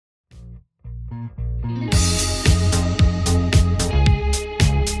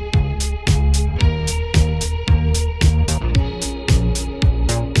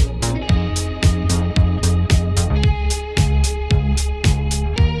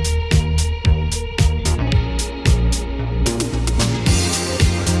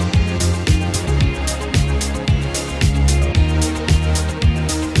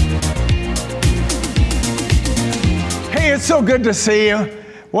it's so good to see you.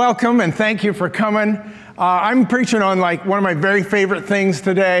 Welcome and thank you for coming. I'm preaching on like one of my very favorite things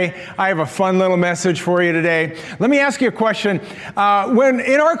today. I have a fun little message for you today. Let me ask you a question. When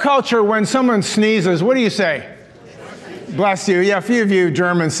in our culture, when someone sneezes, what do you say? Bless you. Yeah, a few of you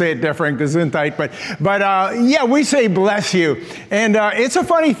Germans say it different, Gesundheit, but yeah, we say bless you. And it's a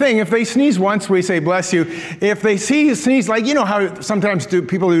funny thing. If they sneeze once, we say bless you. If they sneeze, like, you know how sometimes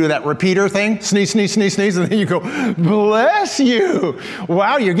people do that repeater thing? Sneeze, sneeze, sneeze, sneeze, and then you go, bless you.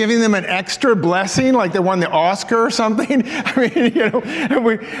 Wow, you're giving them an extra blessing, like they won the Oscar or something? I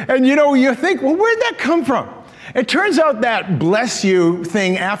mean, you know, you think, well, where'd that come from? It turns out that bless you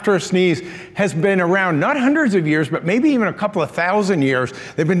thing after a sneeze has been around not hundreds of years, but maybe even a couple of thousand years.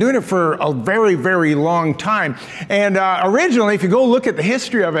 They've been doing it for a very, very long time. And originally, if you go look at the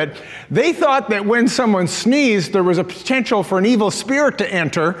history of it, they thought that when someone sneezed, there was a potential for an evil spirit to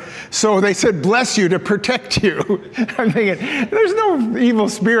enter. So they said, bless you, to protect you. I'm thinking, there's no evil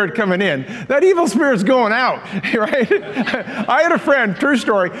spirit coming in. That evil spirit's going out, right? I had a friend, true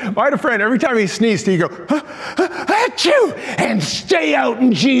story, I had a friend, every time he sneezed, he'd go, achoo, and stay out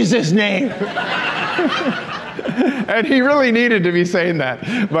in Jesus' name. And he really needed to be saying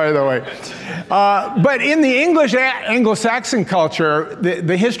that, by the way. But in the English Anglo-Saxon culture,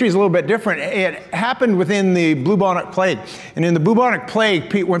 the history is a little bit different. It happened within the bubonic plague. And in the bubonic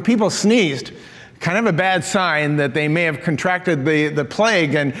plague, when people sneezed, kind of a bad sign that they may have contracted the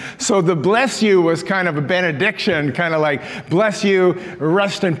plague. And so the bless you was kind of a benediction, kind of like, bless you,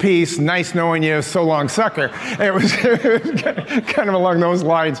 rest in peace, nice knowing you, so long, sucker. It was kind of along those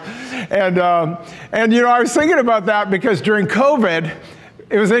lines. And you know, I was thinking about that because during COVID,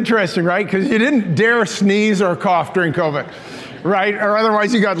 it was interesting, right? Because you didn't dare sneeze or cough during COVID. Right? Or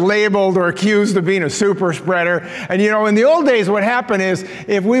otherwise you got labeled or accused of being a super spreader. And you know, in the old days, what happened is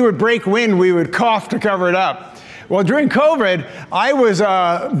if we would break wind, we would cough to cover it up. Well, during COVID, I was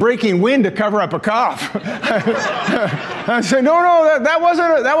breaking wind to cover up a cough. I said, no, that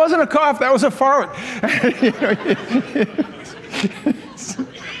wasn't a cough, that was a fart.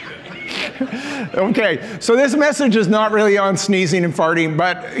 Okay, so this message is not really on sneezing and farting,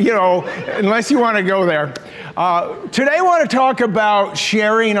 but you know, unless you want to go there. Today I want to talk about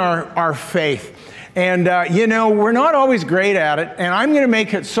sharing our faith. And you know, we're not always great at it, and I'm going to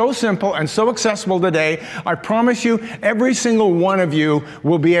make it so simple and so accessible today. I promise you, every single one of you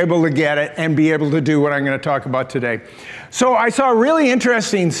will be able to get it and be able to do what I'm going to talk about today. So I saw a really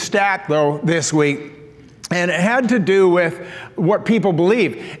interesting stat, though, this week. And it had to do with what people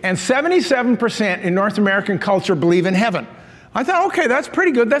believe. And 77% in North American culture believe in heaven. I thought, okay, that's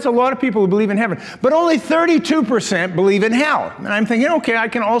pretty good. That's a lot of people who believe in heaven. But only 32% believe in hell. And I'm thinking, okay, I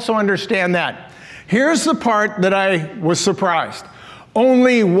can also understand that. Here's the part that I was surprised.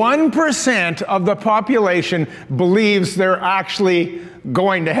 Only 1% of the population believes they're actually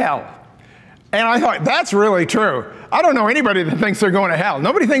going to hell. And I thought, that's really true. I don't know anybody that thinks they're going to hell.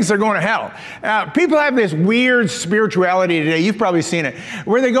 Nobody thinks they're going to hell. People have this weird spirituality today, you've probably seen it,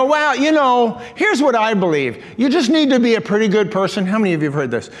 where they go, well, you know, here's what I believe. You just need to be a pretty good person. How many of you have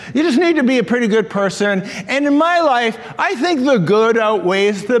heard this? You just need to be a pretty good person. And in my life, I think the good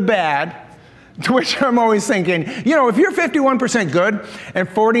outweighs the bad. To which I'm always thinking, you know, if you're 51% good and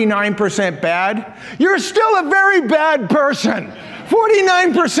 49% bad, you're still a very bad person.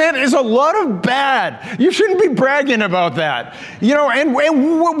 49% is a lot of bad. You shouldn't be bragging about that. You know, and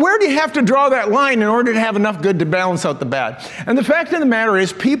where do you have to draw that line in order to have enough good to balance out the bad? And the fact of the matter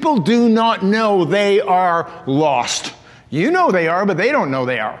is, people do not know they are lost. You know they are, but they don't know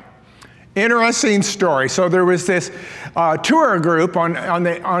they are. Interesting story. So there was this tour group on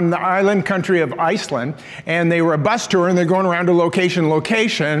the island country of Iceland, and they were a bus tour, and they're going around to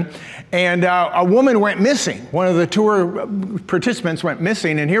location, and a woman went missing. One of the tour participants went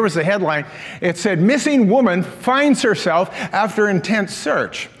missing, and here was the headline. It said, "Missing woman finds herself after intense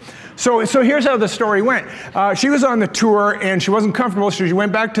search." So here's how the story went. She was on the tour, and she wasn't comfortable, so she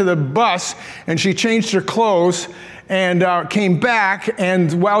went back to the bus, and she changed her clothes, and came back,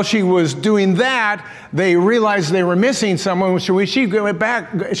 and while she was doing that, they realized they were missing someone. So she went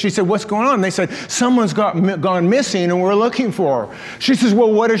back, she said, what's going on? They said, someone's gone missing and we're looking for her. She says,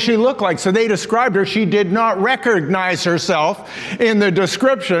 well, what does she look like? So they described her. She did not recognize herself in the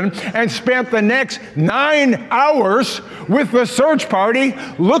description and spent the next 9 hours with the search party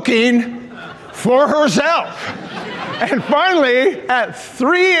looking for herself. And finally, at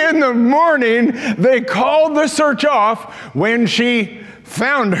 3 in the morning, they called the search off when she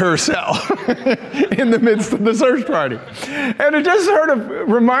found herself in the midst of the search party. And it just sort of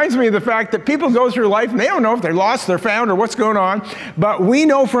reminds me of the fact that people go through life and they don't know if they're lost, they're found, or what's going on. But we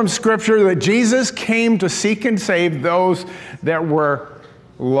know from Scripture that Jesus came to seek and save those that were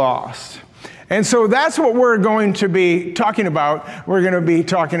lost. And so that's what we're going to be talking about. We're going to be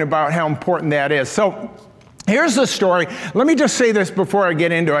talking about how important that is. So here's the story. Let me just say this before I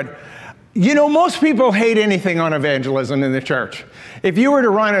get into it. You know, most people hate anything on evangelism in the church. If you were to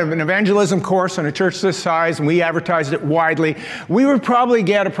run an evangelism course in a church this size and we advertised it widely, we would probably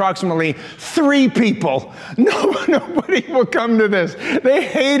get approximately 3 people. Nobody will come to this. They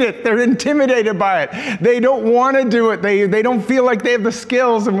hate it. They're intimidated by it. They don't want to do it. They don't feel like they have the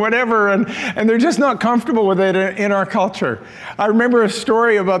skills and whatever, and they're just not comfortable with it in our culture. I remember a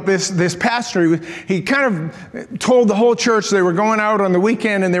story about this pastor. He kind of told the whole church they were going out on the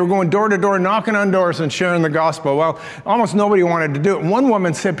weekend and they were going door to door, knocking on doors and sharing the gospel. Well, almost nobody wanted to do it. One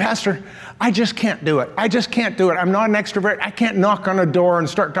woman said, "Pastor, I just can't do it. I just can't do it. I'm not an extrovert. I can't knock on a door and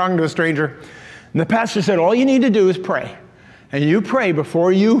start talking to a stranger." And the pastor said, "All you need to do is pray. And you pray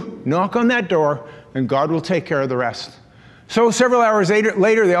before you knock on that door, and God will take care of the rest." So several hours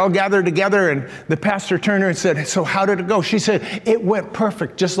later, they all gathered together, and the pastor turned to her and said, "So how did it go?" She said, "It went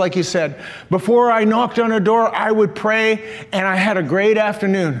perfect, just like you said. Before I knocked on a door, I would pray, and I had a great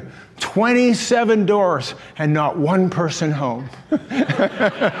afternoon. 27 doors and not one person home."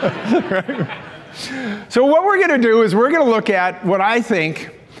 Right? So what we're going to do is we're going to look at what I think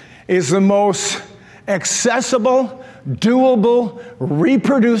is the most accessible, doable,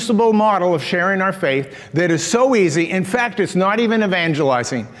 reproducible model of sharing our faith that is so easy. In fact, it's not even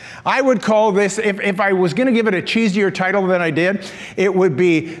evangelizing. I would call this, if I was going to give it a cheesier title than I did, it would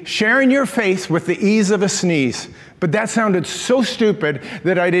be sharing your faith with the ease of a sneeze. But that sounded so stupid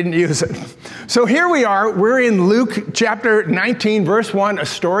that I didn't use it. So here we are. We're in Luke chapter 19, verse 1, a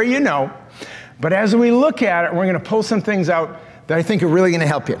story you know. But as we look at it, we're going to pull some things out that I think are really going to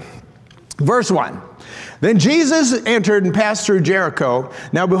help you. Verse 1. Then Jesus entered and passed through Jericho.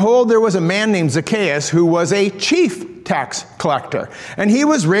 Now behold, there was a man named Zacchaeus who was a chief tax collector. And he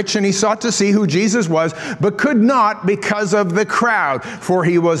was rich, and he sought to see who Jesus was, but could not because of the crowd, for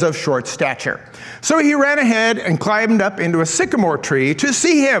he was of short stature. So he ran ahead and climbed up into a sycamore tree to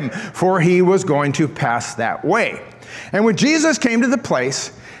see him, for he was going to pass that way. And when Jesus came to the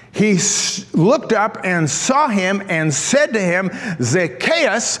place, he looked up and saw him and said to him,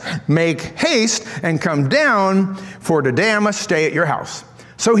 "Zacchaeus, make haste and come down, for today I must stay at your house."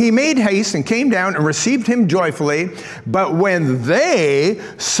 So he made haste and came down and received him joyfully. But when they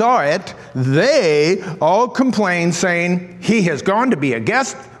saw it, they all complained, saying, "He has gone to be a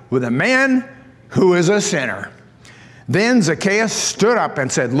guest with a man who is a sinner." Then Zacchaeus stood up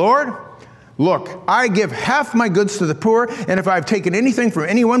and said, "Lord, look, I give half my goods to the poor, and if I've taken anything from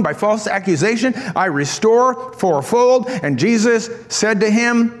anyone by false accusation, I restore fourfold." And Jesus said to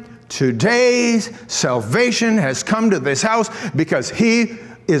him, "Today's salvation has come to this house, because he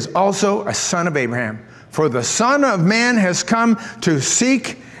is also a son of Abraham. For the Son of Man has come to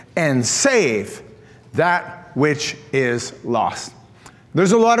seek and save that which is lost."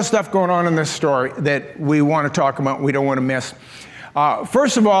 There's a lot of stuff going on in this story that we want to talk about, we don't want to miss.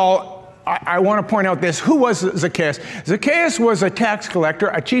 First of all, I want to point out this. Who was Zacchaeus? Zacchaeus was a tax collector,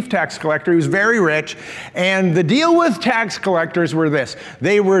 a chief tax collector. He was very rich. And the deal with tax collectors were this.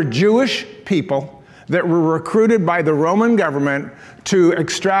 They were Jewish people that were recruited by the Roman government to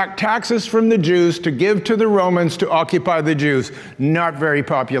extract taxes from the Jews, to give to the Romans, to occupy the Jews. Not very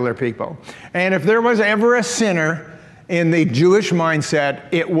popular people. And if there was ever a sinner in the Jewish mindset,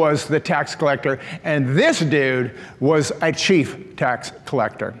 it was the tax collector. And this dude was a chief tax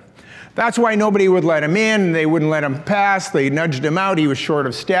collector. That's why nobody would let him in. They wouldn't let him pass. They nudged him out. He was short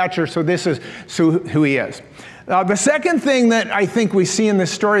of stature. So this is who he is. The second thing that I think we see in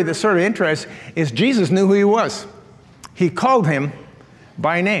this story that's sort of interesting is Jesus knew who he was. He called him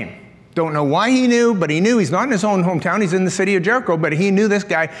by name. Don't know why he knew, but he knew. He's not in his own hometown. He's in the city of Jericho, but he knew this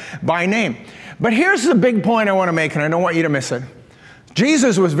guy by name. But here's the big point I want to make, and I don't want you to miss it.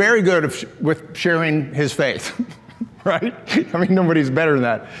 Jesus was very good with sharing his faith. Right? I mean, nobody's better than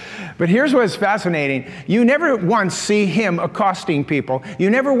that. But here's what's fascinating. You never once see him accosting people.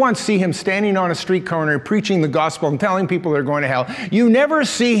 You never once see him standing on a street corner preaching the gospel and telling people they're going to hell. You never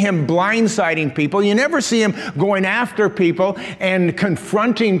see him blindsiding people. You never see him going after people and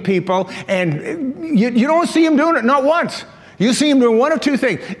confronting people. And you don't see him doing it, not once. You see him doing one of two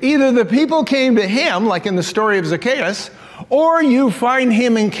things. Either the people came to him, like in the story of Zacchaeus, or you find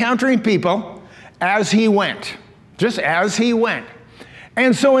him encountering people as he went. just as he went.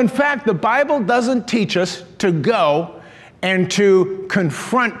 And so, in fact, the Bible doesn't teach us to go and to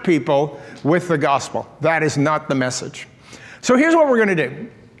confront people with the gospel. That is not the message. So here's what we're going to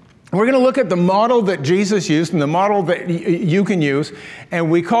do. We're going to look at the model that Jesus used and the model that you can use,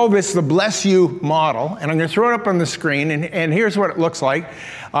 and we call this the Bless You model. And I'm going to throw it up on the screen, and here's what it looks like.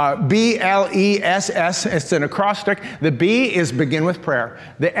 BLESS, it's an acrostic. The B is begin with prayer.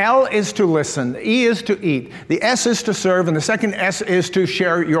 The L is to listen. The E is to eat. The S is to serve, and the second S is to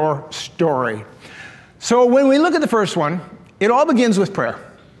share your story. So when we look at the first one, it all begins with prayer.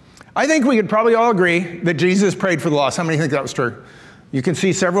 I think we could probably all agree that Jesus prayed for the lost. How many think that was true? You can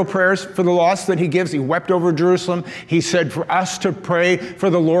see several prayers for the lost that he gives. He wept over Jerusalem. He said for us to pray for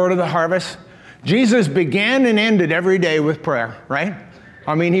the Lord of the harvest. Jesus began and ended every day with prayer, right?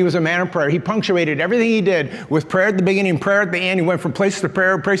 I mean, he was a man of prayer. He punctuated everything he did with prayer at the beginning, prayer at the end. He went from place to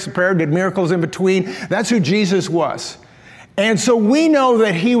prayer, did miracles in between. That's who Jesus was. And so we know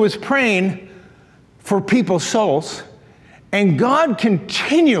that he was praying for people's souls. And God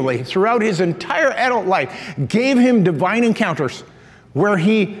continually, throughout his entire adult life, gave him divine encounters where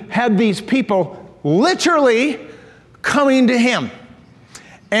he had these people literally coming to him.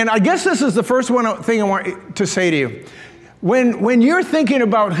 And I guess this is the first thing I want to say to you. When you're thinking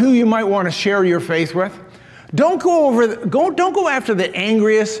about who you might want to share your faith with, don't go after the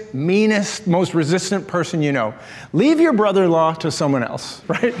angriest, meanest, most resistant person you know. Leave your brother-in-law to someone else,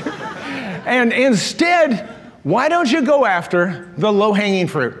 right? And instead, why don't you go after the low-hanging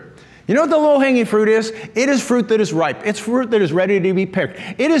fruit? You know what the low-hanging fruit is? It is fruit that is ripe. It's fruit that is ready to be picked.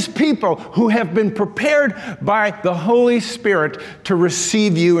 It is people who have been prepared by the Holy Spirit to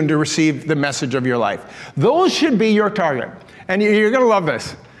receive you and to receive the message of your life. Those should be your target. And you're going to love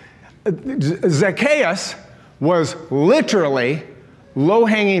this. Zacchaeus was literally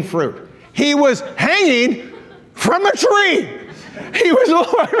low-hanging fruit. He was hanging from a tree. He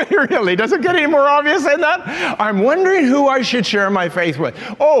was, really, does it get any more obvious than that? I'm wondering who I should share my faith with.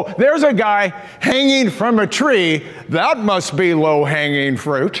 Oh, there's a guy hanging from a tree. That must be low-hanging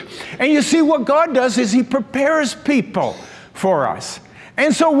fruit. And you see, what God does is he prepares people for us.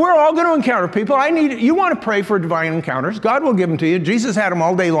 And so we're all going to encounter people. You want to pray for divine encounters. God will give them to you. Jesus had them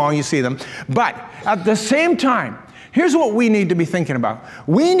all day long. You see them. But at the same time, here's what we need to be thinking about.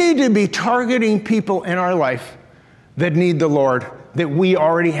 We need to be targeting people in our life that need the Lord, that we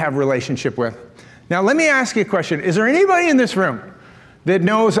already have relationship with. Now, let me ask you a question. Is there anybody in this room that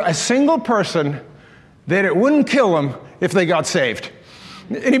knows a single person that it wouldn't kill them if they got saved?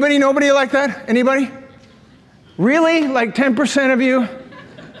 Anybody, nobody like that? Anybody? Really? Like 10% of you?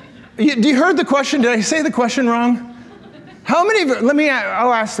 Do you heard the question? Did I say the question wrong? How many of you,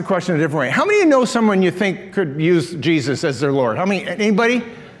 I'll ask the question a different way. How many of you know someone you think could use Jesus as their Lord? How many, anybody?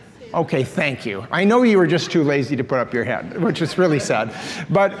 Okay, thank you. I know you were just too lazy to put up your hand, which is really sad.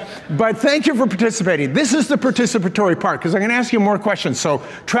 But thank you for participating. This is the participatory part, because I'm going to ask you more questions. So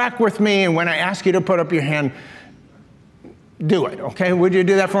track with me, and when I ask you to put up your hand, do it, okay? Would you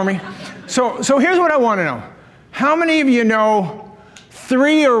do that for me? So here's what I want to know. How many of you know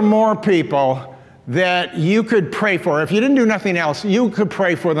 3 or more people that you could pray for? If you didn't do nothing else, you could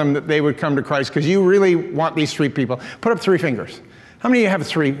pray for them that they would come to Christ, because you really want these 3 people. Put up 3 fingers. How many of you have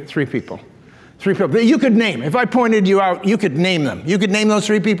three people? 3 people that you could name. If I pointed you out, you could name them. You could name those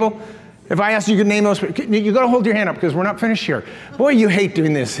 3 people. If I asked you could name those, you got to hold your hand up, because we're not finished here. Boy, you hate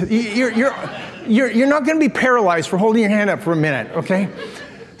doing this. You're not going to be paralyzed for holding your hand up for a minute, okay?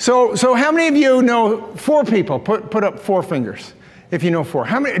 So how many of you know 4 people? Put up 4 fingers. If you know 4.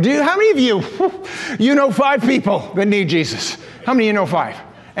 How many of you, you know 5 people that need Jesus? How many of you know 5?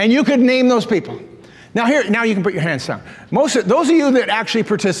 And you could name those people. Now you can put your hands down. Those of you that actually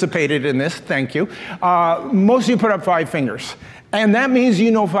participated in this, thank you. Most of you put up 5 fingers. And that means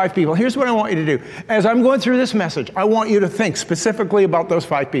you know 5 people. Here's what I want you to do. As I'm going through this message, I want you to think specifically about those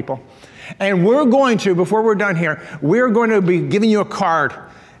 5 people. And we're going to, before we're done here, we're going to be giving you a card.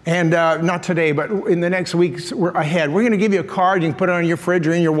 And not today, but in the next weeks ahead, we're going to give you a card. You can put it on your fridge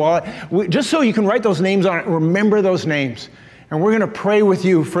or in your wallet, just so you can write those names on it. Remember those names. And we're going to pray with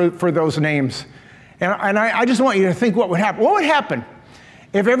you for those names. And I just want you to think what would happen. What would happen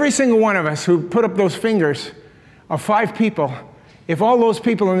if every single one of us who put up those fingers of 5 people, if all those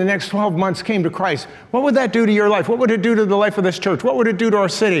people in the next 12 months came to Christ, what would that do to your life? What would it do to the life of this church? What would it do to our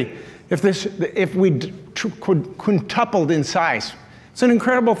city if we quintupled in size? It's an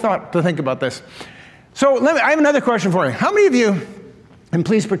incredible thought to think about this. So I have another question for you. How many of you, and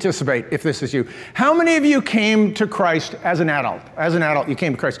please participate if this is you, how many of you came to Christ as an adult? As an adult, you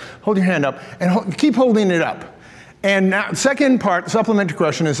came to Christ. Hold your hand up and keep holding it up. And now, second part, supplementary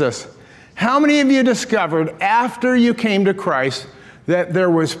question is this. How many of you discovered after you came to Christ that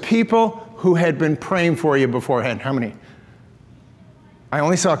there was people who had been praying for you beforehand? How many? I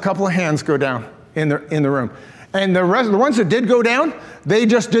only saw a couple of hands go down in the room. And the rest, the ones that did go down, they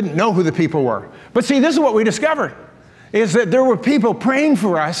just didn't know who the people were. But see, this is what we discovered, is that there were people praying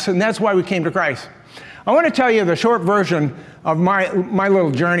for us, and that's why we came to Christ. I want to tell you the short version of my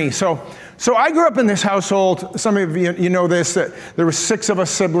little journey. So I grew up in this household. Some of you know this, that there were 6 of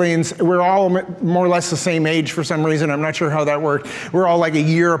us siblings. We're all more or less the same age for some reason. I'm not sure how that worked. We're all like a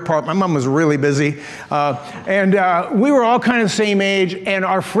year apart. My mom was really busy. And we were all kind of the same age, and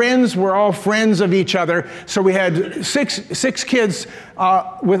our friends were all friends of each other. So we had six kids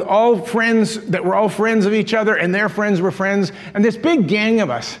with all friends that were all friends of each other, and their friends were friends, and this big gang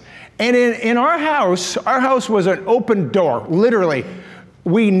of us. And in our house was an open door, literally.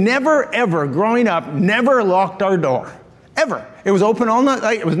 We never, ever, growing up, never locked our door, ever. It was open all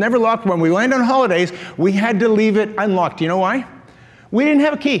night. It was never locked. When we went on holidays, we had to leave it unlocked. You know why? We didn't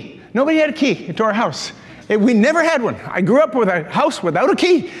have a key. Nobody had a key to our house. We never had one. I grew up with a house without a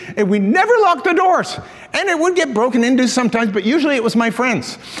key, and we never locked the doors. And it would get broken into sometimes, but usually it was my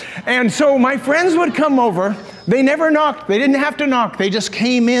friends. And so my friends would come over. They never knocked. They didn't have to knock. They just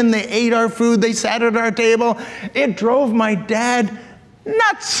came in. They ate our food. They sat at our table. It drove my dad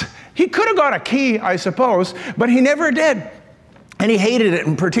nuts. He could have got a key, I suppose, but he never did. And he hated it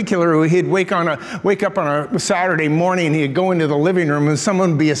in particular. He'd wake up on a Saturday morning, and he'd go into the living room, and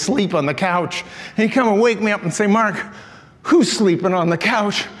someone would be asleep on the couch. And he'd come and wake me up and say, "Mark, who's sleeping on the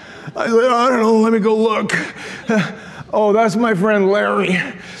couch?" I said, "I don't know, let me go look." "Oh, that's my friend Larry."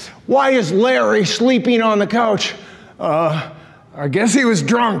 "Why is Larry sleeping on the couch?" I guess he was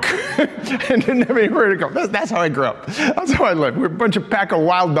drunk and didn't have anywhere to go. That's how I grew up. That's how I lived. We were a bunch of pack of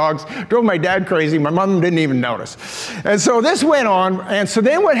wild dogs, drove my dad crazy. My mom didn't even notice. And so this went on, and so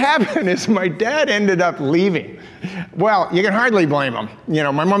then what happened is my dad ended up leaving. Well, you can hardly blame him. You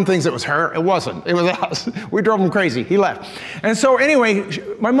know, my mom thinks it was her. It wasn't. It was us. We drove him crazy. He left. And so anyway,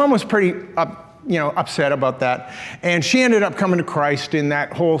 my mom was pretty upset about that. And she ended up coming to Christ in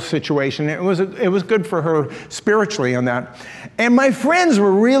that whole situation. It was good for her spiritually on that. And my friends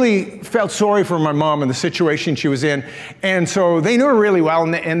felt sorry for my mom and the situation she was in. And so they knew her really well.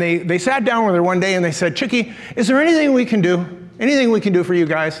 And they sat down with her one day and they said, "Chickie, is there anything we can do? Anything we can do for you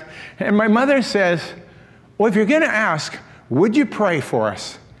guys?" And my mother says, "Well, if you're going to ask, would you pray for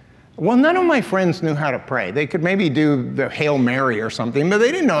us?" Well, none of my friends knew how to pray. They could maybe do the Hail Mary or something, but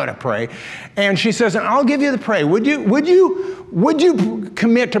they didn't know how to pray. And she says, "And I'll give you the pray. Would you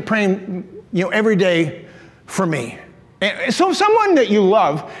commit to praying, every day for me?" And so if someone that you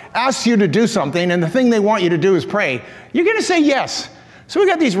love asks you to do something, and the thing they want you to do is pray, you're going to say yes. So we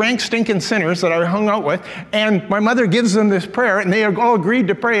got these rank stinking sinners that I hung out with, and my mother gives them this prayer, and they all agreed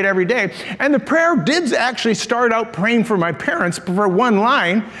to pray it every day. And the prayer did actually start out praying for my parents for one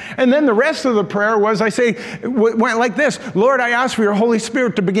line, and then the rest of the prayer went like this: "Lord, I ask for your Holy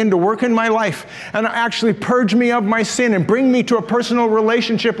Spirit to begin to work in my life, and actually purge me of my sin, and bring me to a personal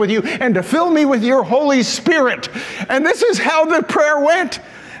relationship with you, and to fill me with your Holy Spirit." And this is how the prayer went.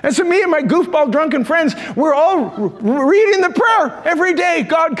 And so me and my goofball drunken friends, we're all reading the prayer every day.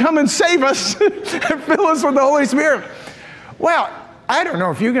 "God, come and save us and fill us with the Holy Spirit." Well, I don't know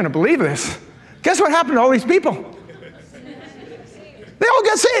if you're going to believe this. Guess what happened to all these people? They all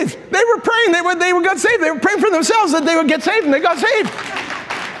got saved. They were praying. They got saved. They were praying for themselves that they would get saved, and they got saved.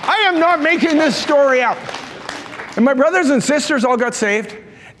 I am not making this story up. And my brothers and sisters all got saved.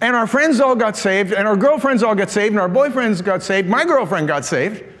 And our friends all got saved, and our girlfriends all got saved, and our boyfriends got saved. My girlfriend got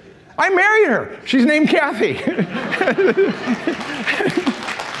saved. I married her. She's named Kathy.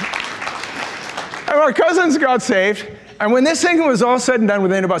 And our cousins got saved. And when this thing was all said and done,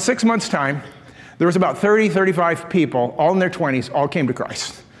 within about 6 months' time, there was about 30, 35 people, all in their 20s, all came to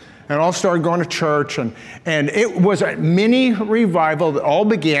Christ. And all started going to church. And it was a mini revival that all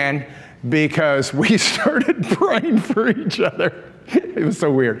began because we started praying for each other. It was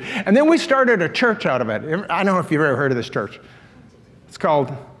so weird. And then we started a church out of it. I don't know if you've ever heard of this church. It's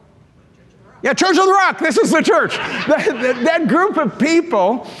called, Church of the Rock. This is the church. That group of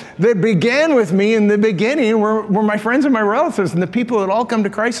people that began with me in the beginning were my friends and my relatives, and the people that all come to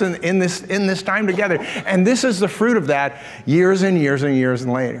Christ in this time together. And this is the fruit of that years and years and years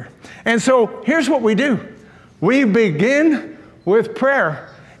and later. And so here's what we do. We begin with prayer,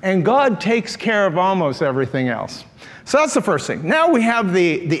 and God takes care of almost everything else. So that's the first thing. Now we have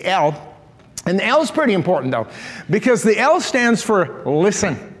the L. And the L is pretty important, though, because the L stands for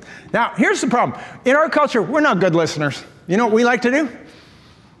listen. Now, here's the problem. In our culture, we're not good listeners. You know what we like to do?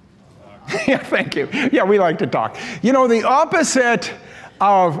 Yeah, thank you. Yeah, we like to talk. The opposite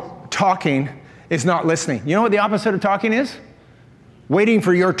of talking is not listening. You know what the opposite of talking is? Waiting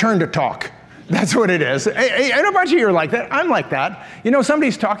for your turn to talk. That's what it is. And a bunch of you are like that. I'm like that. You know,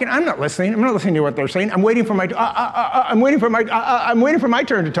 somebody's talking. I'm not listening. I'm not listening to what they're saying. I'm waiting for my turn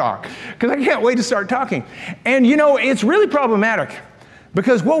to talk because I can't wait to start talking. And you know, it's really problematic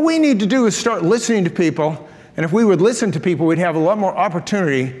because what we need to do is start listening to people. And if we would listen to people, we'd have a lot more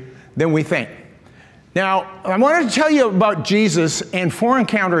opportunity than we think. Now, I wanted to tell you about Jesus and 4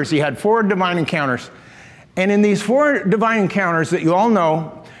 encounters. He had 4 divine encounters. And in these 4 divine encounters that you all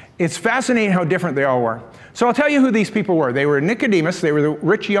know, it's fascinating how different they all were. So I'll tell you who these people were. They were Nicodemus, they were the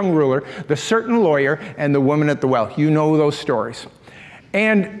rich young ruler, the certain lawyer, and the woman at the well. You know those stories.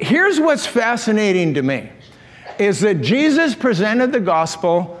 And here's what's fascinating to me, is that Jesus presented the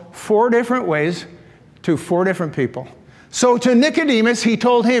gospel 4 different ways to 4 different people. So to Nicodemus, he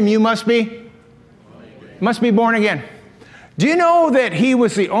told him, you must be born again. Do you know that he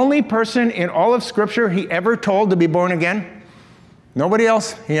was the only person in all of Scripture he ever told to be born again? Nobody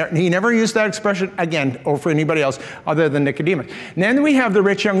else. He never used that expression again or for anybody else other than Nicodemus. And then we have the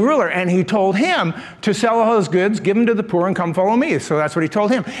rich young ruler, and he told him to sell all his goods, give them to the poor, and come follow me. So that's what he told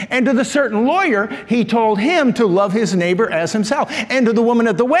him. And to the certain lawyer, he told him to love his neighbor as himself. And to the woman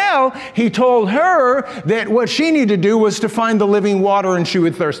at the well, he told her that what she needed to do was to find the living water and she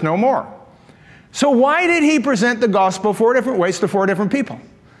would thirst no more. So why did he present the gospel 4 different ways to 4 different people?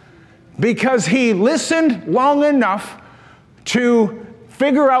 Because he listened long enough to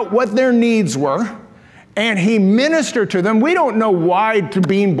figure out what their needs were, and he ministered to them. We don't know why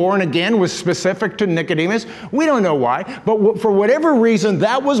being born again was specific to Nicodemus. We don't know why, but for whatever reason,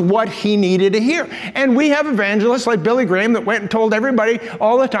 that was what he needed to hear. And we have evangelists like Billy Graham that went and told everybody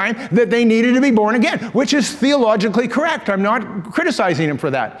all the time that they needed to be born again, which is theologically correct. I'm not criticizing him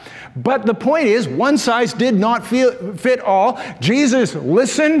for that. But the point is, one size did not fit all. Jesus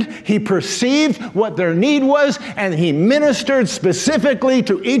listened, he perceived what their need was, and he ministered specifically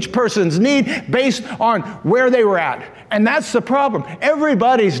to each person's need based on where they were at. And that's the problem.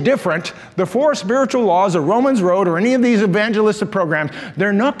 Everybody's different. The 4 spiritual laws or Romans Road or any of these evangelistic programs,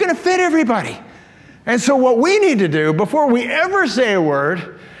 they're not going to fit everybody. And so what we need to do before we ever say a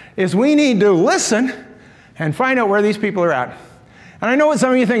word is we need to listen and find out where these people are at. And I know what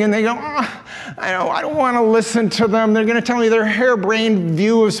some of you think, and they go, I don't want to listen to them. They're going to tell me their harebrained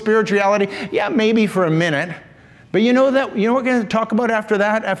view of spirituality. Yeah, maybe for a minute. But you know what we're going to talk about after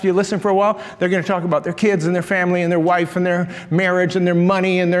that, after you listen for a while? They're going to talk about their kids and their family and their wife and their marriage and their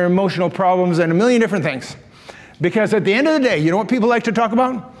money and their emotional problems and a million different things. Because at the end of the day, you know what people like to talk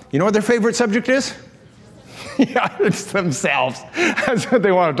about? You know what their favorite subject is? Yeah, it's themselves. That's what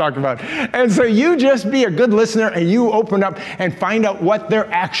they want to talk about. And so you just be a good listener and you open up and find out what their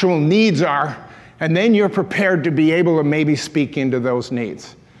actual needs are. And then you're prepared to be able to maybe speak into those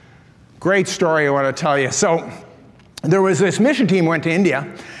needs. Great story I want to tell you. So there was this mission team went to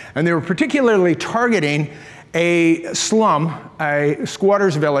India, and they were particularly targeting a slum, a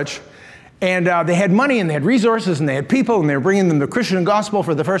squatter's village. And they had money, and they had resources, and they had people, and they were bringing them the Christian gospel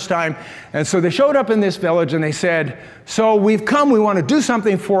for the first time. And so they showed up in this village, and they said, so we've come, we want to do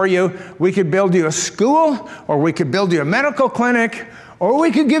something for you. We could build you a school, or we could build you a medical clinic, or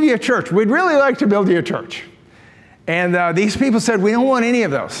we could give you a church. We'd really like to build you a church. And these people said, we don't want any of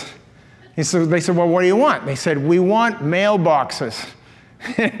those. They said, well, what do you want? They said, we want mailboxes.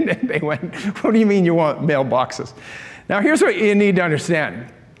 And they went, what do you mean you want mailboxes? Now, here's what you need to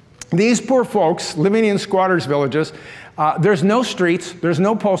understand. These poor folks living in squatters' villages, there's no streets, there's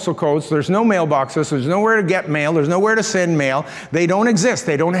no postal codes, there's no mailboxes, there's nowhere to get mail, there's nowhere to send mail. They don't exist.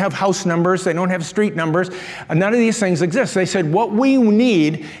 They don't have house numbers, they don't have street numbers. None of these things exist. They said what we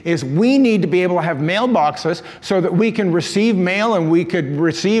need is we need to be able to have mailboxes so that we can receive mail and we could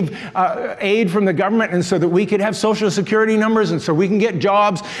receive aid from the government, and so that we could have social security numbers, and so we can get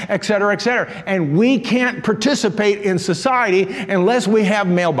jobs, et cetera, et cetera. And we can't participate in society unless we have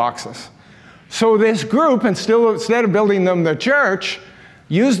mailboxes. So this group, instead of building them the church,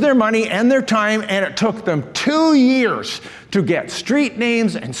 used their money and their time, and it took them 2 years to get street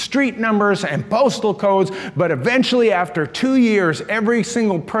names and street numbers and postal codes. But eventually, after 2 years, every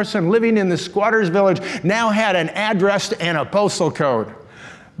single person living in the squatter's village now had an address and a postal code.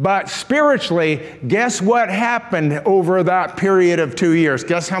 But spiritually, guess what happened over that period of 2 years?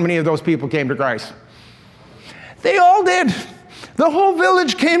 Guess how many of those people came to Christ? They all did. The whole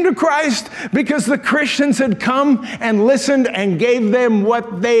village came to Christ because the Christians had come and listened and gave them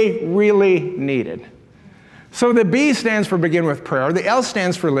what they really needed. So the B stands for begin with prayer. The L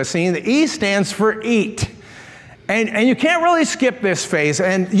stands for listening. The E stands for eat. And you can't really skip this phase.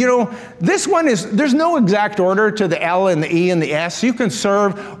 And this one there's no exact order to the L and the E and the S. You can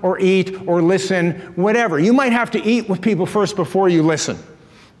serve or eat or listen, whatever. You might have to eat with people first before you listen.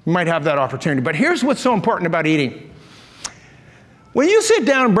 You might have that opportunity. But here's what's so important about eating. When you sit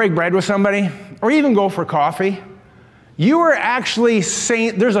down and break bread with somebody, or even go for coffee, you are actually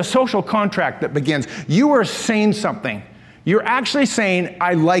saying, there's a social contract that begins. You are saying something. You're actually saying,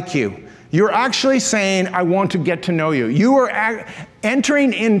 I like you. You're actually saying, I want to get to know you. You are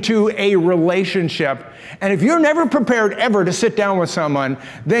entering into a relationship. And if you're never prepared ever to sit down with someone,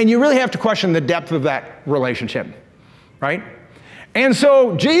 then you really have to question the depth of that relationship, right? And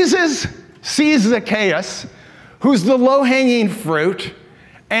so Jesus sees Zacchaeus, who's the low-hanging fruit,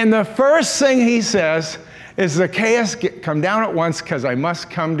 and the first thing he says is, Zacchaeus, come down at once because I must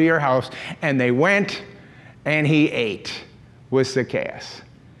come to your house. And they went and he ate with Zacchaeus.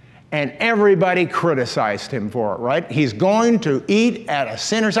 And everybody criticized him for it, right? He's going to eat at a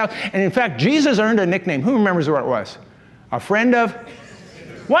sinner's house. And in fact, Jesus earned a nickname. Who remembers what it was? A friend of?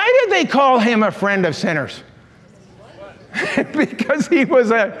 Why did they call him a friend of sinners? Because he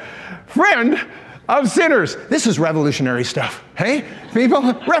was a friend of sinners. This is revolutionary stuff. Hey, people?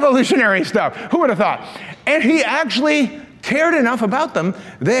 Revolutionary stuff. Who would have thought? And he actually cared enough about them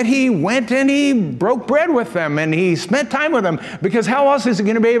that he went and he broke bread with them and he spent time with them, because how else is he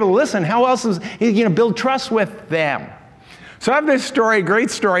going to be able to listen? How else is he going to build trust with them? So I have this story, great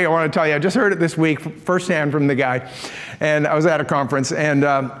story I want to tell you. I just heard it this week firsthand from the guy, and I was at a conference, and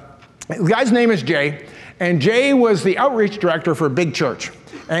the guy's name is Jay, and Jay was the outreach director for a big church.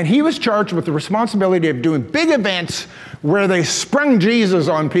 And he was charged with the responsibility of doing big events where they sprung Jesus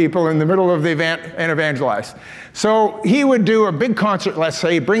on people in the middle of the event and evangelized. So he would do a big concert, let's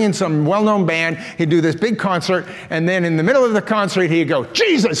say, bring in some well-known band. He'd do this big concert, and then in the middle of the concert, he'd go,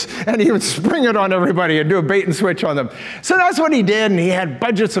 Jesus! And he would spring it on everybody and do a bait and switch on them. So that's what he did, and he had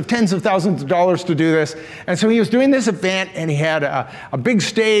budgets of tens of thousands of dollars to do this. And so he was doing this event, and he had a big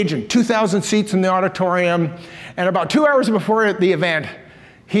stage and 2,000 seats in the auditorium. And about 2 hours before the event,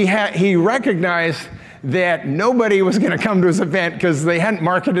 he recognized that nobody was going to come to his event because they hadn't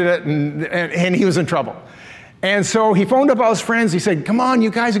marketed it, and he was in trouble. And so he phoned up all his friends. He said, come on,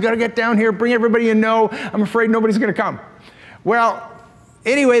 you guys have got to get down here. Bring everybody you know. I'm afraid nobody's going to come. Well,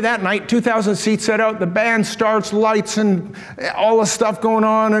 anyway, that night, 2,000 seats set out. The band starts, lights, and all the stuff going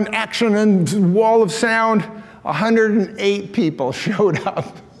on, and action, and wall of sound. 108 people showed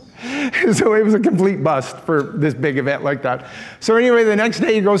up. So it was a complete bust for this big event like that. So anyway, the next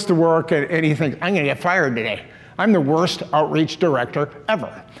day he goes to work and he thinks, I'm going to get fired today. I'm the worst outreach director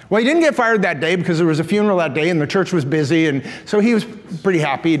ever. Well, he didn't get fired that day because there was a funeral that day and the church was busy. And so he was pretty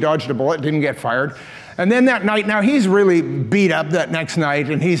happy. He dodged a bullet, didn't get fired. And then that night, now he's really beat up that next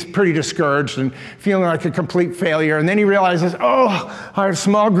night and he's pretty discouraged and feeling like a complete failure. And then he realizes, oh, I have a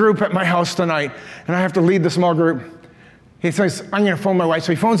small group at my house tonight and I have to lead the small group. He says, I'm going to phone my wife.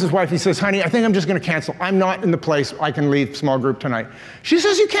 So he phones his wife. He says, honey, I think I'm just going to cancel. I'm not in the place I can lead small group tonight. She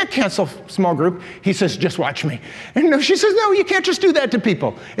says, you can't cancel small group. He says, just watch me. And she says, no, you can't just do that to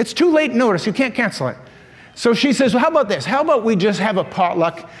people. It's too late notice. You can't cancel it. So she says, well, how about this? How about we just have a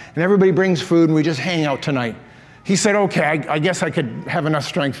potluck and everybody brings food and we just hang out tonight? He said, okay, I guess I could have enough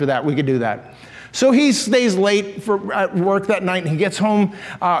strength for that. We could do that. So he stays late at work that night, and he gets home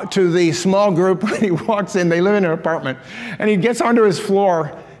to the small group, and he walks in. They live in an apartment. And he gets onto his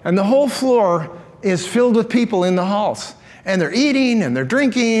floor, and the whole floor is filled with people in the halls. And they're eating, and they're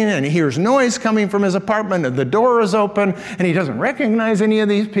drinking, and he hears noise coming from his apartment, and the door is open, and he doesn't recognize any of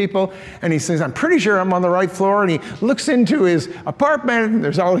these people. And he says, I'm pretty sure I'm on the right floor. And he looks into his apartment, and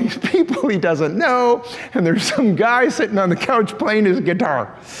there's all these people he doesn't know, and there's some guy sitting on the couch playing his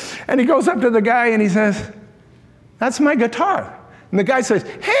guitar. And he goes up to the guy, and he says, that's my guitar. And the guy says,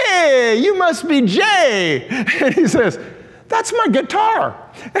 hey, you must be Jay. And he says, that's my guitar.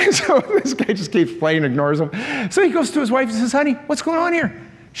 And so this guy just keeps playing, ignores him. So he goes to his wife and says, honey, what's going on here?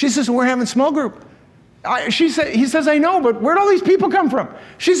 She says, we're having small group. He says, I know, but where'd all these people come from?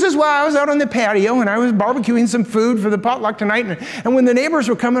 She says, well, I was out on the patio and I was barbecuing some food for the potluck tonight. And when the neighbors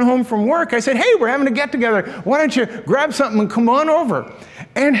were coming home from work, I said, hey, we're having a get together. Why don't you grab something and come on over?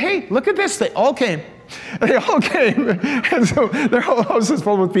 And hey, look at this. They all came. They all came, and so their whole house is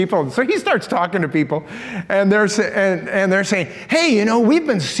full with people. So he starts talking to people, and they're saying, hey, you know, we've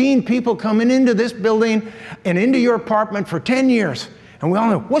been seeing people coming into this building and into your apartment for 10 years, and we all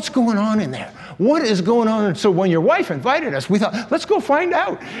know, what's going on in there? What is going on? And so when your wife invited us, we thought, let's go find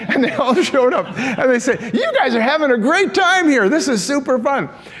out. And they all showed up, and they said, you guys are having a great time here. This is super fun.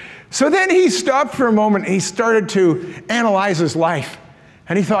 So then he stopped for a moment, and he started to analyze his life,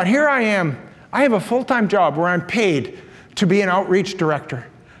 and he thought, here I am. I have a full-time job where I'm paid to be an outreach director.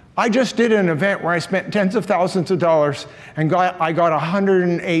 I just did an event where I spent tens of thousands of dollars and I got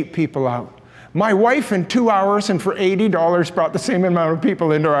 108 people out. My wife in 2 hours and for $80 brought the same amount of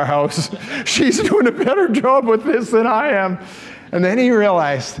people into our house. She's doing a better job with this than I am. And then he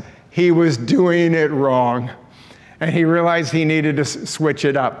realized he was doing it wrong. And he realized he needed to switch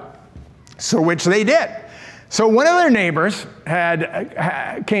it up. So which they did. So one of their neighbors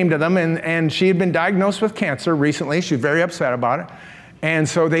came to them, and she had been diagnosed with cancer recently. She was very upset about it. And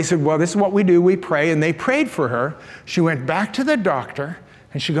so they said, well, this is what we do. We pray. And they prayed for her. She went back to the doctor,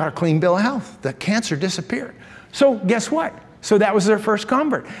 and she got a clean bill of health. The cancer disappeared. So guess what? So that was their first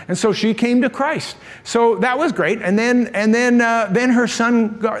convert. And so she came to Christ. So that was great. And then her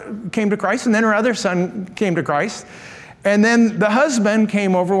son came to Christ, and then her other son came to Christ. And then the husband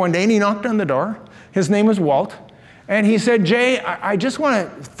came over one day, and he knocked on the door. His name was Walt. And he said, Jay, I just want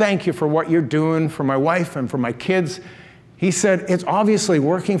to thank you for what you're doing for my wife and for my kids. He said, it's obviously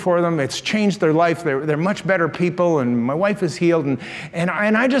working for them. It's changed their life. They're much better people, and my wife is healed. And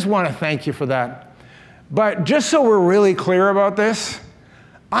I just want to thank you for that. But just so we're really clear about this,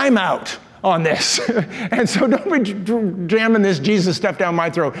 I'm out on this. And so don't be jamming this Jesus stuff down my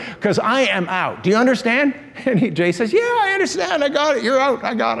throat, because I am out. Do you understand? And Jay says, yeah, I understand. I got it. You're out.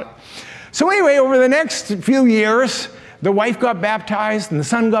 I got it. So anyway, over the next few years, the wife got baptized, and the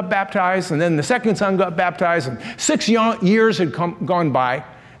son got baptized, and then the second son got baptized, and 6 years had gone by,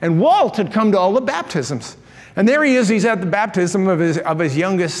 and Walt had come to all the baptisms. And there he is. He's at the baptism of his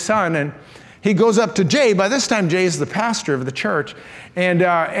youngest son, and he goes up to Jay. By this time, Jay is the pastor of the church.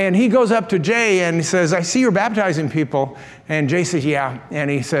 And he goes up to Jay and he says, I see you're baptizing people. And Jay says, yeah.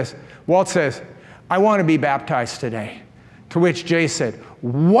 And Walt says, I want to be baptized today. To which Jay said,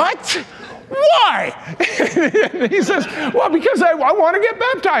 what? Why? He says, well, because I want to get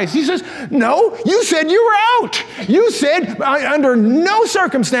baptized. He says, no, you said you were out. You said under no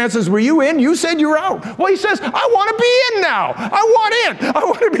circumstances were you in. You said you were out. Well, he says, I want to be in now. I want in. I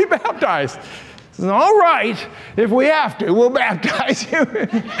want to be baptized. He says, all right, if we have to, we'll baptize you.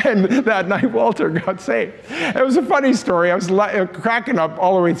 And that night, Walter got saved. It was a funny story. I was cracking up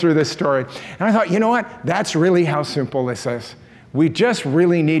all the way through this story. And I thought, you know what? That's really how simple this is. We just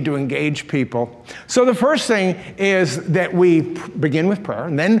really need to engage people. So the first thing is that we begin with prayer,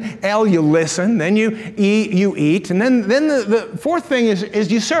 and then L, you listen, then you eat, and then the fourth thing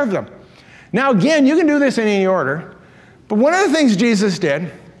is you serve them. Now again, you can do this in any order, but one of the things Jesus did,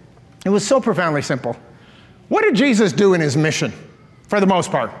 it was so profoundly simple. What did Jesus do in his mission, for the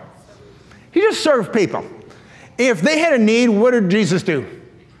most part? He just served people. If they had a need, what did Jesus do?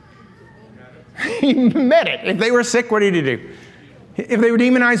 He met it. If they were sick, what did he do? If they were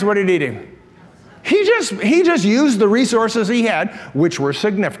demonized, what did he do? He just used the resources he had, which were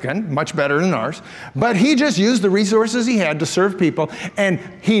significant, much better than ours, but he just used the resources he had to serve people, and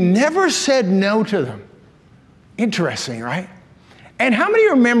he never said no to them. Interesting, right? And how many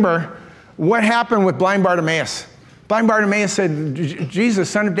remember what happened with blind Bartimaeus? Blind Bartimaeus said, Jesus,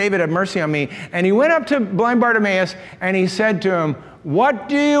 son of David, have mercy on me. And he went up to blind Bartimaeus, and he said to him, what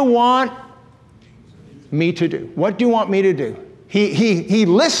do you want me to do? What do you want me to do? He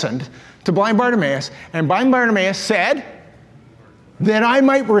listened to blind Bartimaeus, and blind Bartimaeus said, that I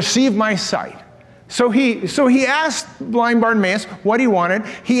might receive my sight. So he asked blind Bartimaeus what he wanted.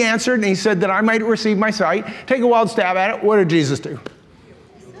 He answered, and he said that I might receive my sight. Take a wild stab at it. What did Jesus do?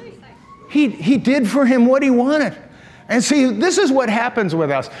 He did for him what he wanted. And see, this is what happens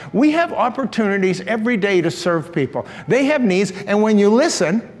with us. We have opportunities every day to serve people. They have needs, and when you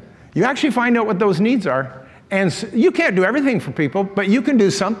listen, you actually find out what those needs are. And you can't do everything for people, but you can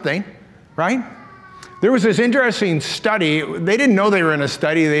do something, right? There was this interesting study. They didn't know they were in a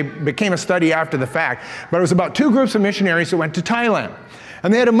study. They became a study after the fact. But it was about 2 groups of missionaries that went to Thailand.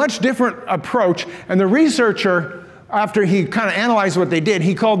 And they had a much different approach. And the researcher, after he kind of analyzed what they did,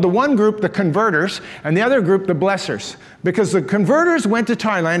 he called the one group the converters and the other group the blessers. Because the converters went to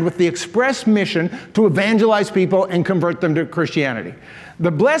Thailand with the express mission to evangelize people and convert them to Christianity.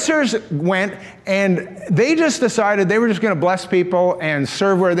 The blessers went, and they just decided they were just going to bless people and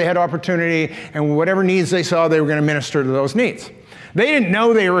serve where they had opportunity, and whatever needs they saw, they were going to minister to those needs. They didn't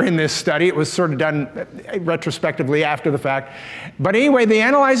know they were in this study. It was sort of done retrospectively after the fact. But anyway, they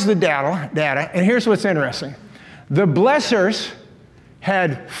analyzed the data, and here's what's interesting. The blessers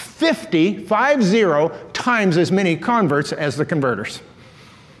had 50 times as many converts as the converters.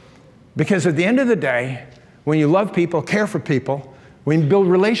 Because at the end of the day, when you love people, care for people, when you build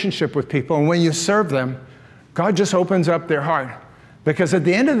relationship with people, and when you serve them, God just opens up their heart. Because at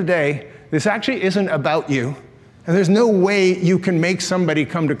the end of the day, this actually isn't about you. And there's no way you can make somebody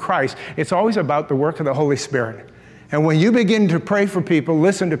come to Christ. It's always about the work of the Holy Spirit. And when you begin to pray for people,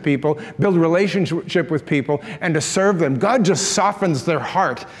 listen to people, build a relationship with people, and to serve them, God just softens their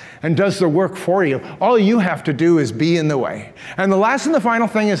heart and does the work for you. All you have to do is be in the way. And the last and the final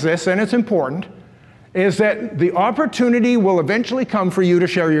thing is this, and it's important, is that the opportunity will eventually come for you to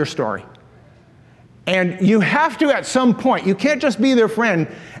share your story. And you have to at some point. You can't just be their friend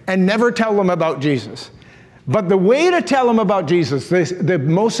and never tell them about Jesus. But the way to tell them about Jesus, the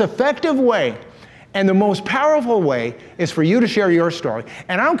most effective way and the most powerful way is for you to share your story.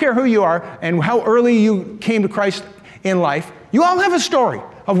 And I don't care who you are and how early you came to Christ in life, you all have a story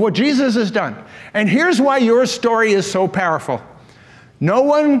of what Jesus has done. And here's why your story is so powerful. No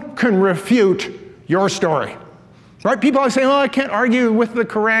one can refute your story. Right? People always say, oh, I can't argue with the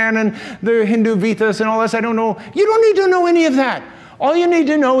Quran and the Hindu Vedas and all this. I don't know. You don't need to know any of that. All you need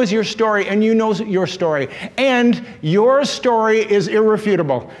to know is your story, and you know your story. And your story is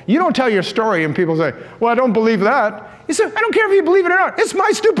irrefutable. You don't tell your story and people say, well, I don't believe that. You say, I don't care if you believe it or not. It's my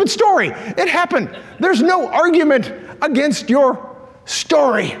stupid story. It happened. There's no argument against your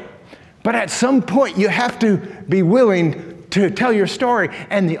story. But at some point, you have to be willing to tell your story,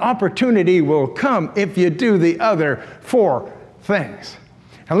 and the opportunity will come if you do the other 4 things.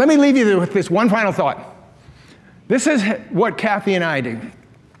 And let me leave you with this one final thought. This is what Kathy and I do.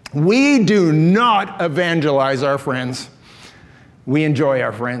 We do not evangelize our friends. We enjoy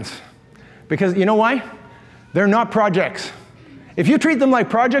our friends. Because you know why? They're not projects. If you treat them like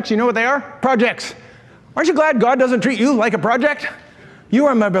projects, you know what they are? Projects. Aren't you glad God doesn't treat you like a project? You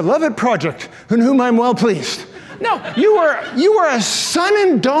are my beloved project, in whom I'm well pleased. No, you are a son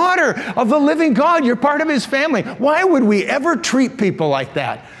and daughter of the living God. You're part of his family. Why would we ever treat people like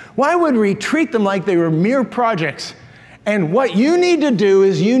that? Why would we treat them like they were mere projects? And what you need to do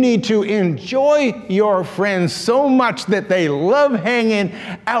is you need to enjoy your friends so much that they love hanging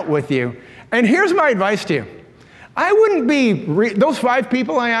out with you. And here's my advice to you. I wouldn't be, those 5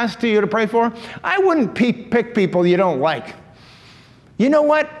 people I asked you to pray for, I wouldn't pick people you don't like. You know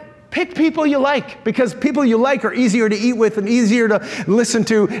what? Pick people you like, because people you like are easier to eat with and easier to listen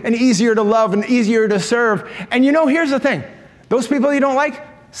to and easier to love and easier to serve. And you know, here's the thing. Those people you don't like,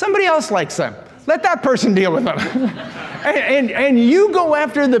 somebody else likes them. Let that person deal with them. and you go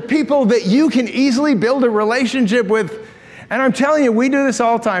after the people that you can easily build a relationship with. And I'm telling you, we do this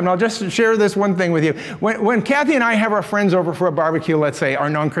all the time. And I'll just share this one thing with you. When Kathy and I have our friends over for a barbecue, let's say, our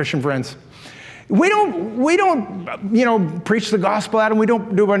non-Christian friends, we don't preach the gospel at them.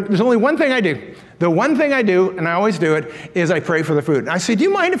 There's only one thing I do. The one thing I do, and I always do it, is I pray for the food. And I say, do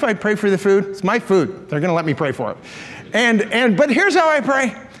you mind if I pray for the food? It's my food. They're going to let me pray for it. But here's how I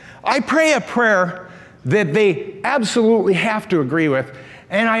pray. I pray a prayer that they absolutely have to agree with.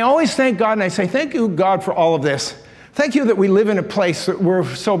 And I always thank God, and I say, thank you, God, for all of this. Thank you that we live in a place that we're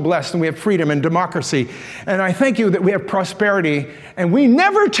so blessed and we have freedom and democracy. And I thank you that we have prosperity. And we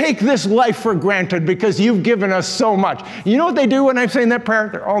never take this life for granted because you've given us so much. You know what they do when I'm saying that prayer?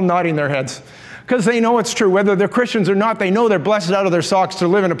 They're all nodding their heads. Because they know it's true. Whether they're Christians or not, they know they're blessed out of their socks to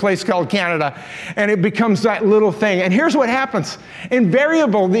live in a place called Canada. And it becomes that little thing. And here's what happens.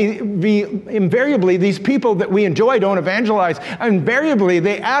 Invariably, these people that we enjoy don't evangelize. Invariably,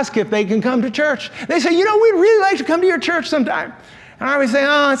 they ask if they can come to church. They say, you know, we'd really like to come to your church sometime. And I always say,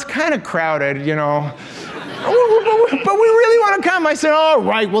 oh, it's kind of crowded, you know. But we really want to come. I said, all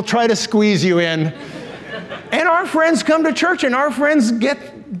right, we'll try to squeeze you in. And our friends come to church, and our friends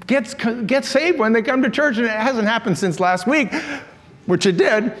get saved when they come to church. And it hasn't happened since last week, which it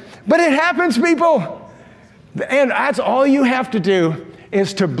did. But it happens, people. And that's all you have to do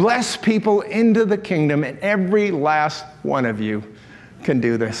is to bless people into the kingdom. And every last one of you can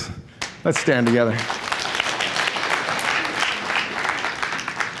do this. Let's stand together.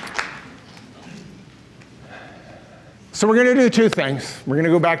 So we're going to do 2 things. We're going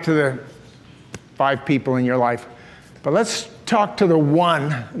to go back to the 5 people in your life. But let's talk to the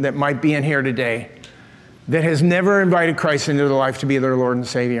one that might be in here today that has never invited Christ into their life to be their Lord and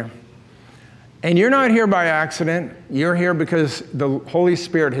Savior. And you're not here by accident. You're here because the Holy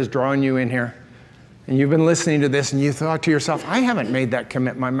Spirit has drawn you in here. And you've been listening to this and you thought to yourself, I haven't made that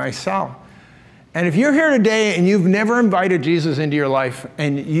commitment myself. And if you're here today and you've never invited Jesus into your life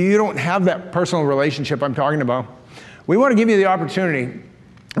and you don't have that personal relationship I'm talking about, we want to give you the opportunity.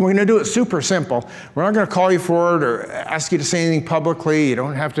 And we're going to do it super simple. We're not going to call you forward or ask you to say anything publicly. You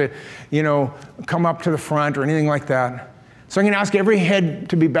don't have to, come up to the front or anything like that. So I'm going to ask every head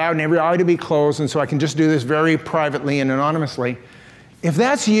to be bowed and every eye to be closed, and so I can just do this very privately and anonymously. If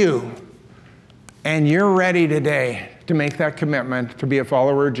that's you, and you're ready today to make that commitment to be a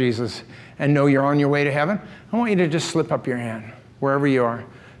follower of Jesus and know you're on your way to heaven, I want you to just slip up your hand wherever you are.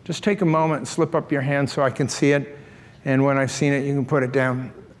 Just take a moment and slip up your hand so I can see it. And when I've seen it, you can put it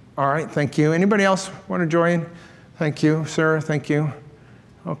down. All right, thank you. Anybody else want to join? Thank you, sir. Thank you.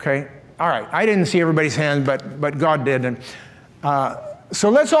 Okay. All right. I didn't see everybody's hand, but God did. And so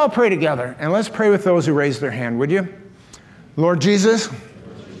let's all pray together, and let's pray with those who raised their hand, would you? Lord Jesus,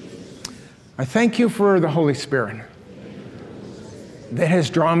 I thank you for the Holy Spirit that has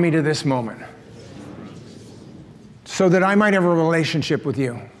drawn me to this moment so that I might have a relationship with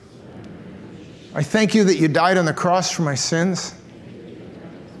you. I thank you that you died on the cross for my sins.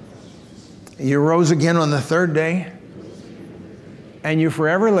 You rose again on the third day, and you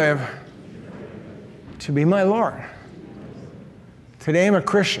forever live to be my Lord. Today I'm a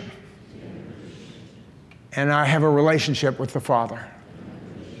Christian, and I have a relationship with the Father.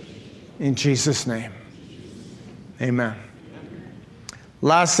 In Jesus' name, amen.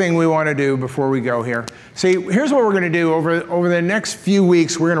 Last thing we want to do before we go here. See, here's what we're going to do over the next few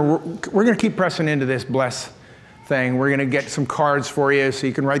weeks. We're going to keep pressing into this bless thing. We're going to get some cards for you so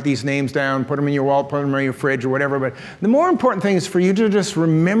you can write these names down, put them in your wallet, put them in your fridge or whatever. But the more important thing is for you to just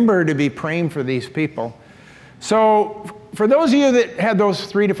remember to be praying for these people. So for those of you that had those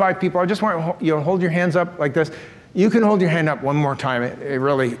 3 to 5 people, I just want you to hold your hands up like this. You can hold your hand up one more time. It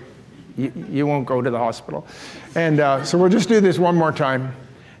really, you won't go to the hospital. And so we'll just do this one more time.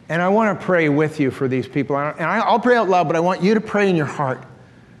 And I want to pray with you for these people. And I'll pray out loud, but I want you to pray in your heart.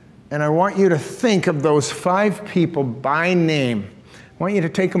 And I want you to think of those 5 people by name. I want you to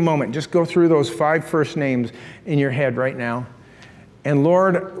take a moment, just go through those 5 first names in your head right now. And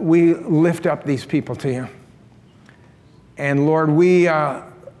Lord, we lift up these people to you. And Lord, we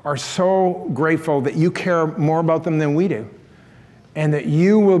are so grateful that you care more about them than we do. And that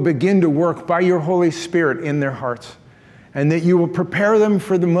you will begin to work by your Holy Spirit in their hearts. And that you will prepare them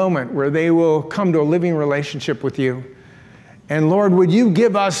for the moment where they will come to a living relationship with you. And Lord, would you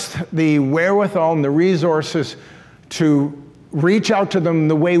give us the wherewithal and the resources to reach out to them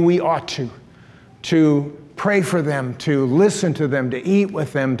the way we ought to pray for them, to listen to them, to eat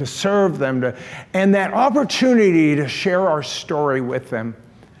with them, to serve them, and that opportunity to share our story with them.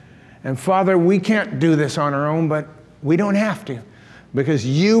 And Father, we can't do this on our own, but we don't have to, because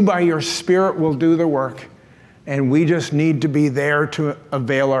you, by your Spirit, will do the work. And we just need to be there to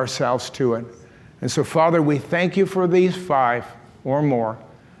avail ourselves to it. And so, Father, we thank you for these 5 or more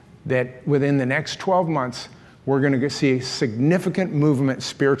that within the next 12 months, we're going to see significant movement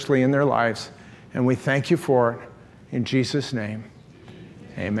spiritually in their lives. And we thank you for it. In Jesus' name,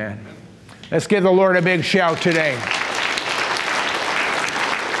 amen. Let's give the Lord a big shout today.